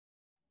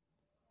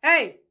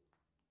Hey!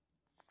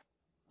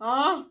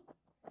 Huh?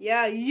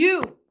 Yeah,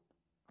 you!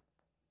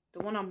 The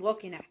one I'm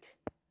looking at.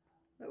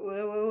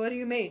 What do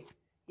you mean?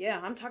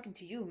 Yeah, I'm talking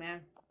to you,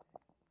 man.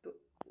 But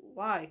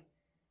why?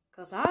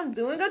 Because I'm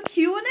doing a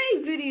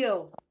Q&A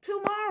video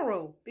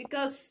tomorrow.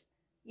 Because,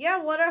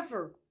 yeah,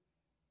 whatever.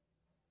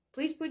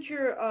 Please put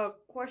your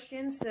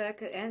questions so I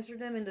could answer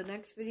them in the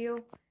next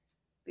video.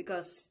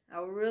 Because I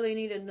really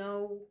need to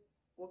know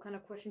what kind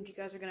of questions you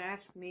guys are going to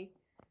ask me.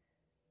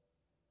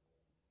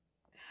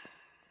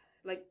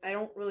 Like, I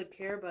don't really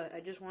care, but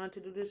I just wanted to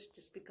do this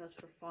just because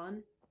for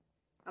fun.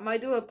 I might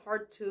do a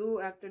part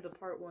 2 after the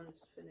part 1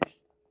 is finished.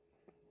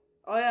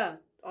 Oh yeah,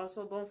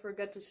 also don't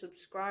forget to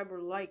subscribe or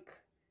like.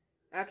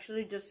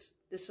 Actually, just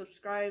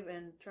subscribe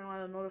and turn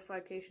on the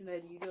notification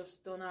that you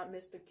just do not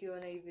miss the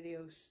Q&A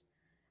videos.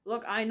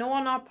 Look, I know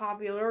I'm not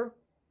popular,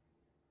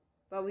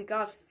 but we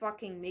got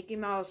fucking Mickey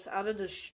Mouse out of the